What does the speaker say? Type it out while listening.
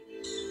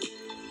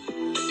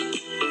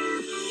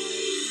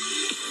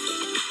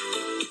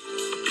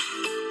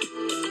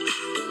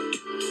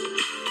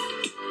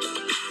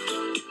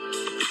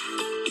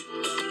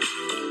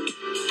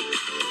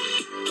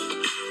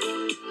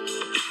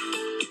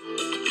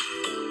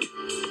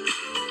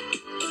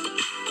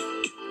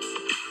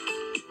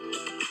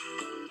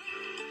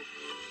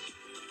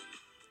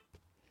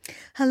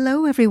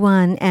Hello,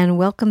 everyone, and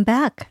welcome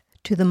back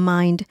to the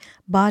Mind,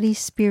 Body,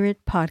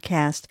 Spirit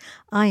podcast.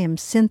 I am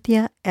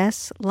Cynthia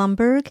S.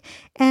 Lumberg,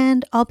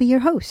 and I'll be your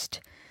host.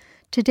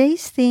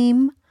 Today's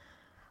theme,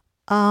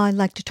 I'd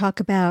like to talk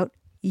about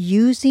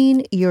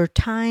using your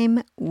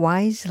time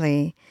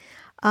wisely,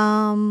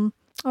 or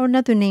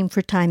another name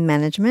for time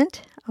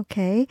management.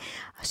 Okay,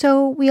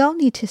 so we all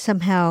need to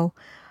somehow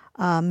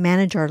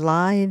manage our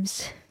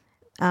lives,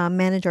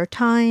 manage our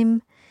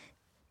time,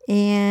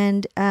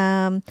 and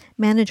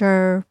manage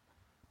our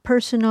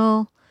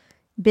personal,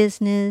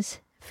 business,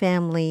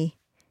 family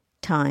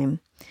time.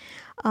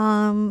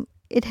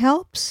 It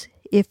helps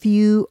if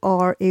you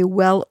are a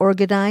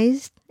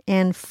well-organized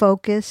and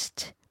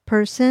focused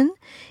person,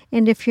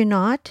 and if you're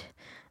not,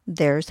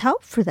 there's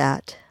help for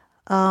that.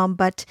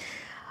 But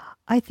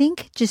I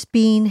think just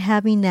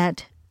having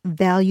that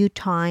value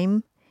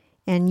time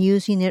and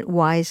using it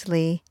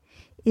wisely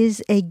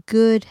is a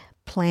good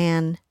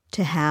plan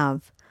to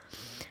have.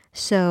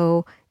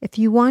 So if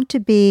you want to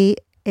be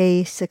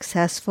a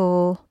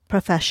successful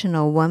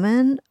professional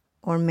woman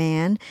or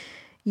man,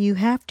 you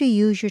have to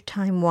use your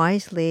time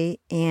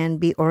wisely and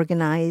be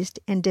organized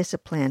and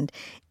disciplined.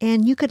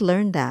 And you could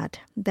learn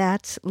that.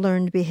 That's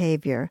learned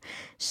behavior.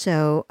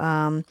 So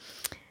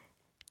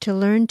to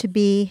learn to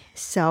be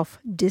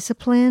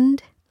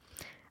self-disciplined,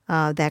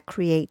 that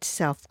creates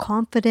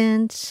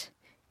self-confidence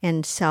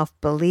and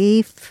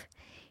self-belief.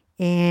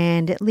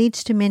 And it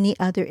leads to many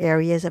other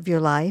areas of your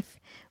life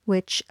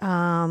which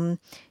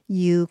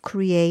you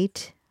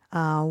create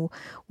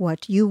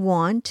what you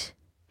want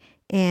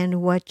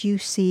and what you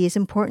see is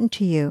important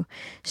to you.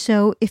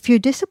 So if you're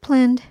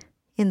disciplined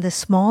in the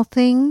small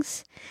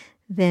things,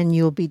 then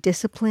you'll be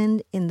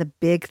disciplined in the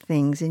big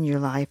things in your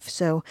life.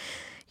 So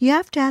you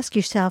have to ask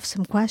yourself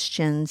some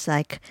questions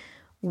like,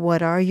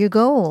 what are your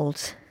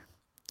goals?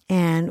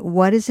 And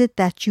what is it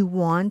that you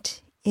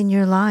want in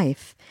your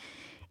life?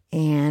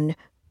 And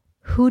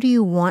who do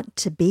you want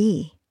to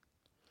be?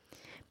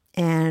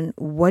 And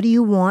what do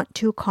you want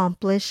to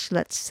accomplish,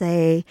 let's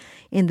say,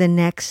 in the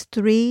next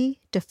 3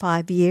 to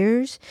 5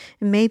 years?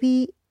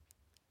 Maybe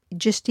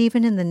just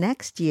even in the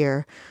next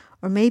year,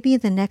 or maybe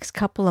in the next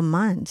couple of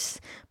months.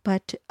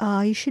 But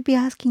you should be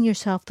asking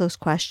yourself those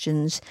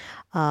questions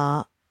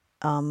if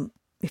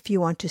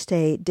you want to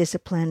stay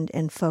disciplined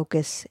and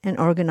focused and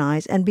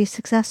organized and be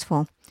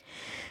successful.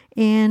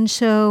 And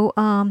so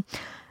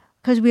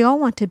because we all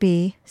want to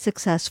be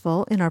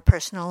successful in our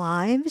personal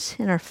lives,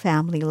 in our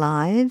family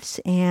lives,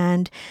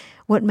 and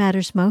what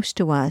matters most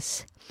to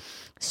us.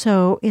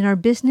 So in our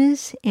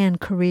business and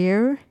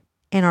career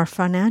and our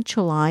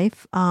financial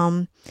life,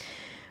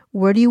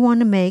 where do you want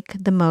to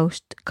make the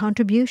most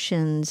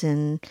contributions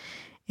and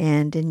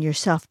in your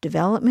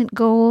self-development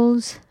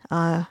goals,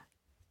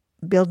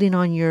 building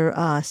on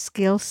your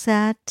skill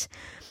set,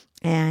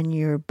 and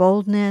your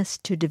boldness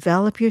to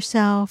develop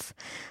yourself.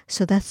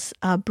 So that's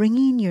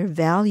bringing your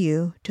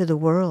value to the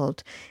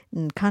world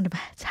and kind of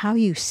how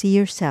you see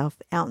yourself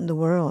out in the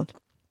world.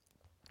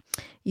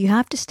 You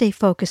have to stay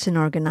focused and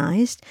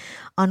organized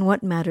on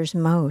what matters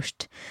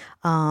most,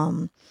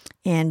 and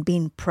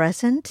being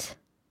present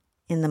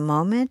in the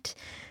moment.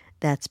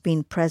 That's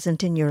being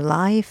present in your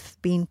life,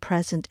 being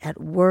present at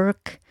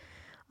work,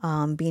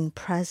 being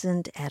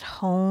present at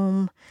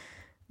home,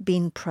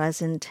 being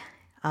present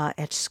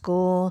at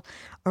school,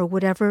 or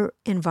whatever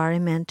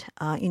environment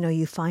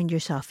you find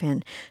yourself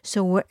in.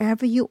 So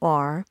wherever you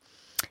are,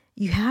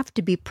 you have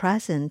to be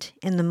present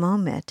in the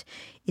moment.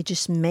 It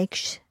just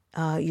makes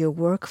your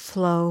work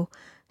flow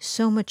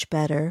so much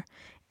better.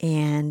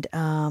 And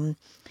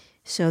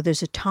so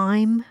there's a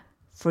time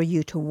for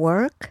you to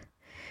work,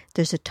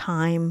 there's a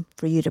time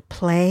for you to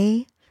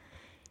play,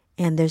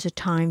 and there's a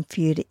time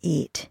for you to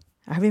eat.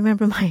 I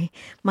remember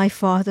my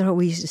father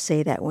always used to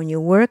say that when you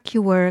work,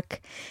 you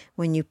work,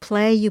 when you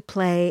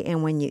play,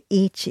 and when you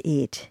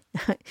eat.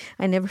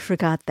 I never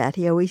forgot that.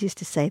 He always used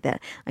to say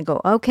that. I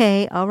go,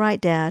 okay, all right,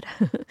 Dad.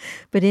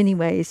 But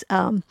anyways,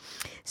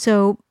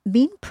 so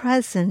being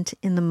present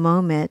in the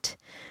moment,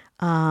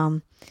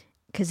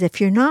 because if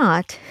you're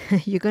not,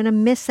 you're going to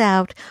miss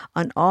out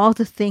on all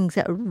the things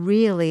that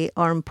really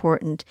are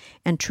important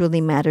and truly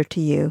matter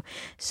to you.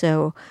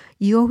 So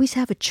you always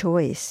have a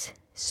choice.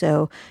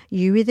 So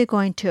you're either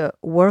going to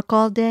work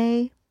all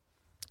day,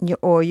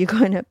 or you're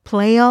going to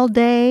play all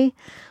day,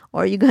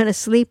 or you're going to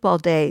sleep all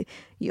day.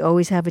 You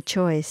always have a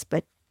choice,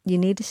 but you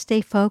need to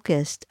stay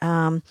focused.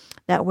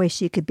 That way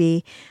so you could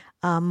be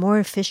more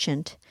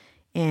efficient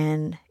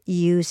in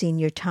using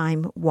your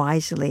time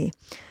wisely.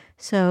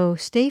 So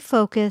stay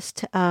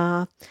focused.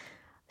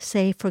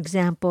 Say, for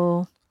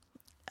example,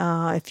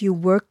 if you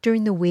work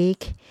during the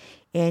week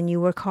and you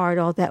work hard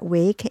all that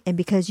week, and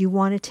because you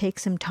want to take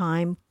some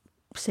time,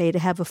 say, to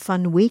have a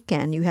fun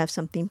weekend, you have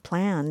something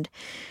planned.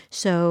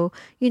 So,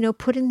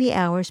 put in the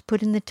hours,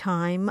 put in the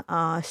time,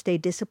 stay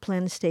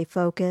disciplined, stay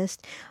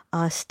focused,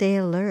 stay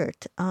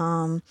alert,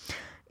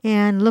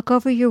 and look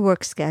over your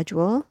work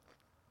schedule.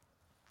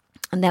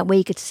 And that way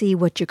you could see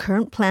what your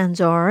current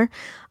plans are.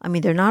 I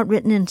mean, they're not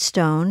written in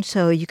stone,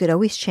 so you could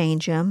always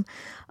change them.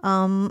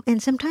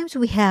 And sometimes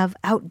we have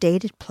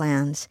outdated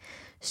plans.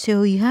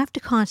 So you have to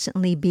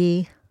constantly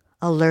be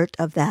alert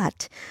of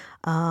that,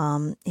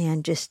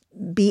 and just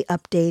be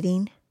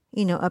updating,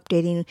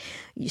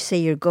 you say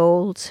your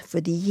goals for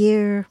the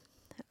year,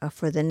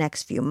 for the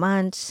next few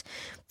months,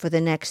 for the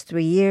next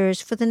 3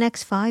 years, for the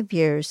next 5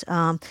 years.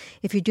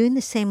 If you're doing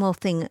the same old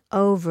thing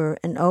over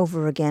and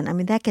over again, I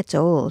mean, that gets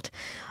old.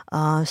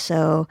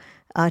 So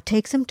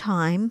take some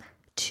time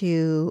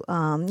to,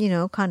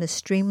 kind of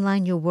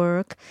streamline your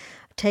work.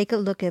 Take a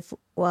look at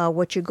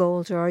what your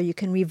goals are. You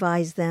can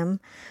revise them,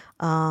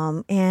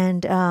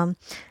 and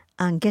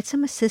get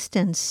some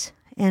assistance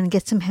and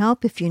get some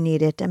help if you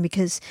need it. And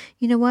because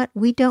you know what,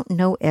 we don't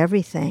know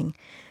everything,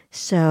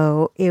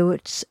 so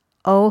it's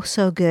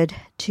also good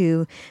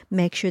to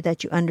make sure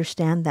that you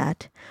understand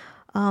that.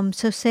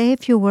 So say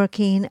if you're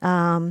working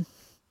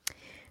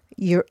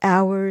your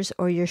hours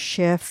or your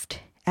shift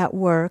at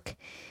work,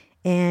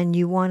 and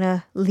you want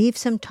to leave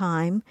some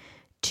time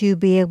to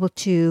be able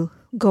to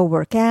go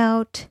work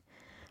out,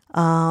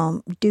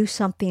 do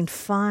something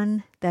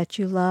fun that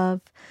you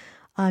love,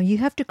 you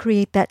have to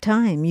create that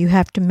time. You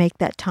have to make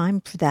that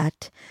time for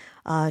that,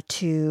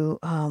 to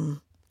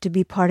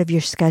be part of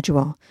your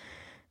schedule.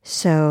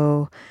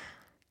 So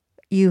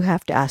you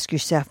have to ask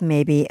yourself,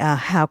 maybe,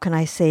 how can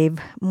I save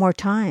more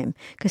time?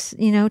 Because,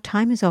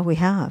 time is all we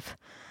have.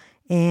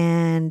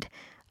 And,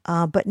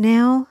 but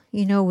now,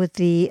 with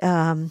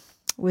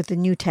the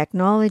new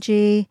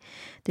technology,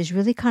 there's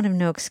really kind of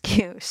no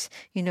excuse,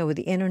 with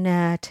the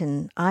internet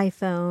and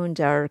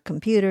iPhones, our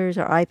computers,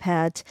 our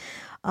iPads,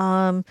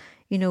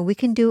 we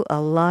can do a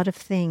lot of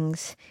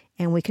things,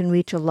 and we can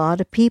reach a lot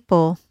of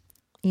people,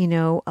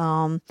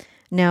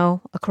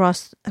 now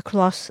across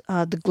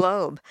the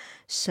globe.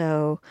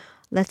 So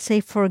let's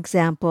say, for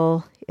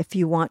example, if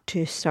you want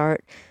to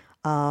start,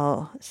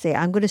 say,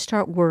 I'm going to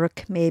start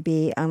work,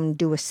 maybe I'm going to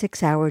do a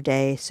 6-hour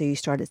day. So you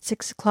start at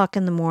 6 o'clock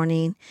in the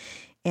morning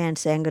and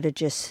say, I'm going to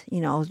just,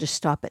 I'll just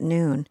stop at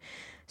noon.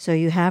 So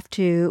you have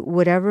to,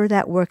 whatever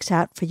that works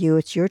out for you,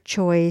 it's your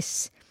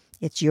choice,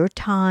 it's your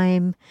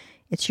time,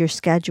 it's your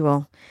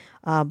schedule.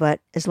 But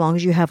as long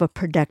as you have a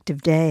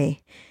productive day.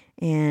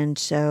 And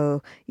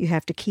so you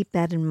have to keep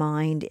that in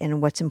mind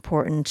and what's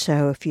important.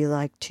 So if you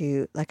like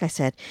to, like I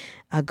said,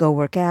 go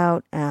work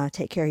out,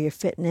 take care of your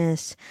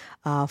fitness,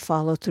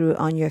 follow through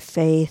on your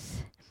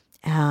faith,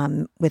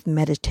 with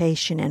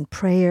meditation and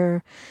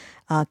prayer,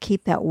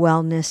 keep that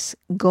wellness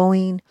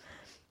going,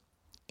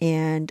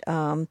 and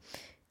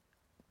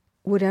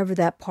whatever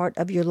that part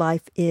of your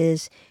life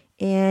is.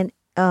 And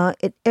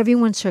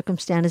everyone's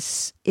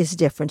circumstance is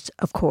different,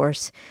 of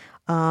course.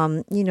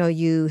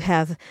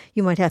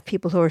 You might have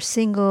people who are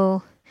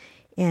single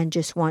and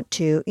just want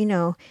to,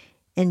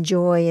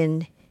 enjoy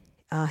and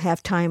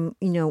have time,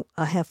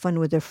 have fun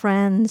with their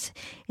friends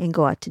and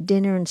go out to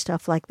dinner and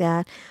stuff like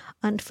that.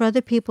 And for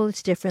other people,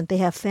 it's different. They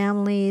have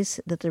families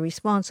that they're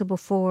responsible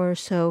for.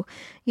 So,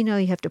 you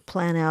have to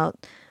plan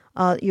out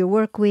your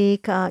work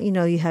week.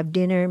 You have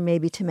dinner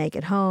maybe to make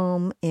at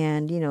home,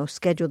 and,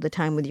 schedule the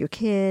time with your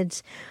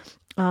kids.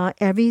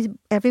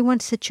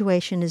 Everyone's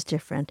situation is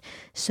different.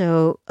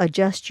 So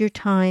adjust your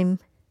time,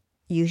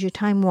 use your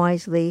time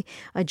wisely,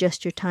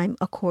 adjust your time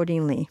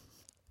accordingly.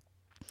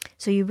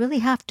 So you really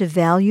have to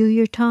value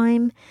your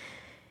time.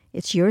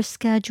 It's your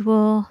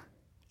schedule.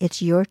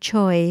 It's your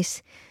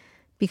choice.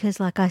 Because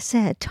like I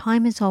said,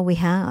 time is all we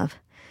have.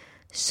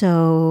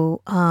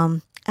 So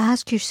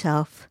ask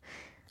yourself,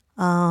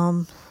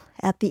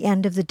 at the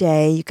end of the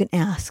day, you can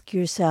ask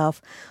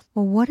yourself,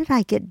 well, what did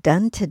I get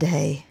done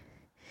today?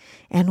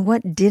 And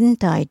what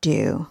didn't I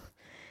do?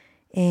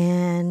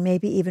 And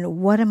maybe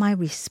even, what am I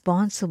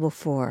responsible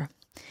for?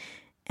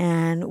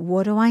 And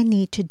what do I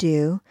need to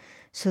do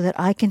so that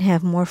I can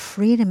have more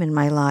freedom in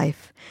my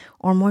life,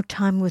 or more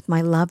time with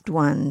my loved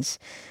ones,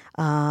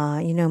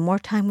 more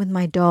time with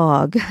my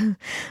dog,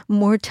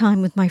 more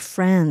time with my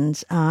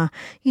friends,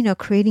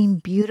 creating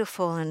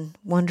beautiful and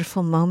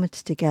wonderful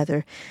moments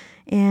together.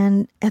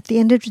 And at the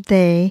end of the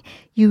day,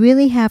 you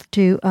really have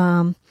to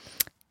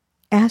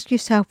ask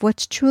yourself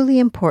what's truly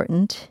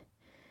important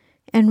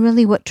and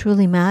really what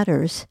truly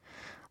matters.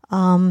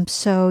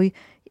 So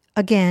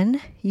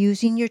again,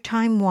 using your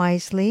time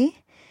wisely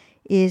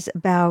is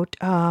about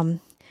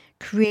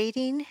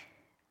creating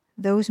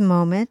those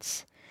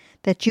moments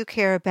that you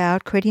care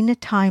about, creating a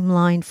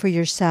timeline for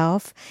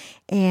yourself,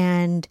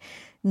 and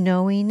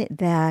knowing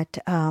that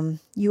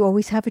you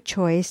always have a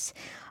choice,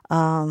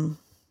 and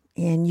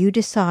you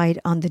decide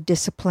on the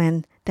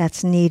discipline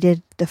that's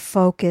needed, the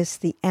focus,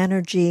 the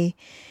energy,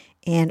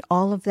 and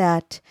all of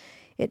that.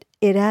 It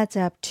adds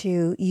up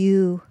to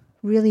you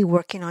really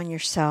working on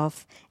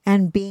yourself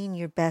and being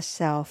your best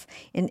self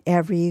in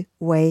every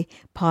way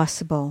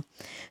possible.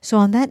 So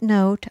on that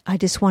note, I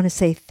just want to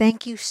say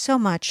thank you so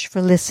much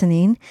for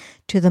listening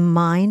to the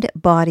Mind,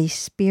 Body,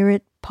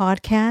 Spirit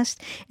podcast,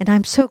 and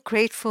I'm so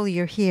grateful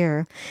you're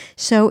here.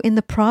 So in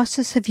the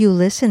process of you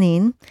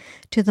listening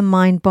to the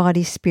Mind,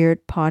 Body,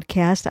 Spirit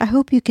podcast, I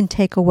hope you can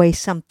take away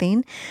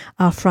something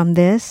from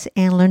this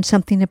and learn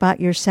something about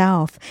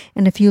yourself.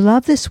 And if you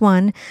love this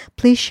one,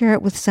 please share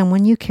it with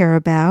someone you care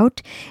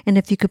about. And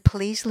if you could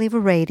please leave a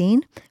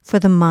rating for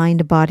the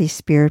Mind, Body,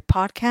 Spirit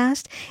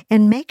podcast,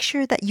 and make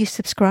sure that you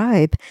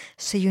subscribe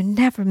so you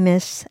never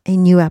miss a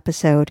new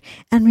episode.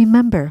 And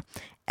remember,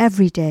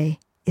 every day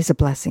is a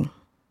blessing.